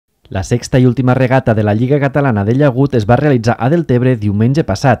La sexta i última regata de la Lliga Catalana de Llagut es va realitzar a Deltebre diumenge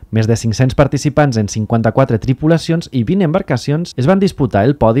passat. Més de 500 participants en 54 tripulacions i 20 embarcacions es van disputar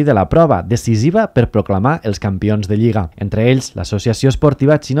el podi de la prova, decisiva per proclamar els campions de Lliga. Entre ells, l'associació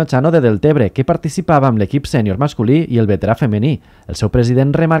esportiva Xino Xano de Deltebre, que participava amb l'equip sènior masculí i el veterà femení. El seu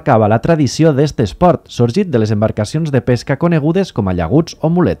president remarcava la tradició d'este esport, sorgit de les embarcacions de pesca conegudes com a llaguts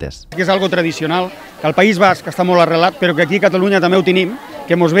o muletes. És algo tradicional, que al País Basc està molt arrelat, però que aquí a Catalunya també ho tenim,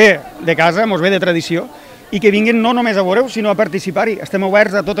 que mos ve de casa, mos ve de tradició, i que vinguin no només a veure-ho, sinó a participar-hi. Estem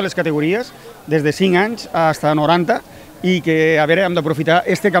oberts a totes les categories, des de 5 anys fins a 90, i que, a veure, hem d'aprofitar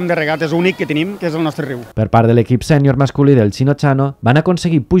este camp de regates únic que tenim, que és el nostre riu. Per part de l'equip sènior masculí del Xino Xano, van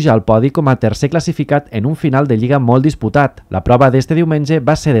aconseguir pujar al podi com a tercer classificat en un final de Lliga molt disputat. La prova d'este diumenge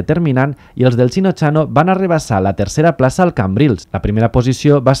va ser determinant i els del Xino Xano van arrabassar la tercera plaça al Cambrils. La primera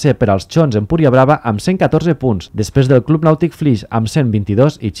posició va ser per als xons Empúria-Brava amb 114 punts, després del Club Nàutic Flix amb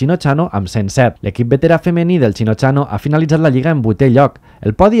 122 i Xino Xano amb 107. L'equip veterà femení del Xino Xano ha finalitzat la Lliga en vuité lloc.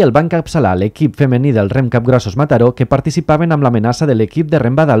 El podi el va encapçalar l'equip femení del Rem Capgrossos Mataró, que participaven amb l'amenaça de l'equip de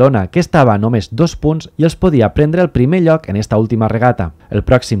Rem Badalona, que estava a només 2 punts i els podia prendre el primer lloc en esta última regata. El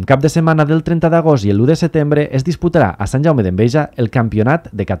pròxim cap de setmana del 30 d'agost i el 1 de setembre es disputarà a Sant Jaume d'Enveja el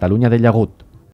Campionat de Catalunya de Llagut.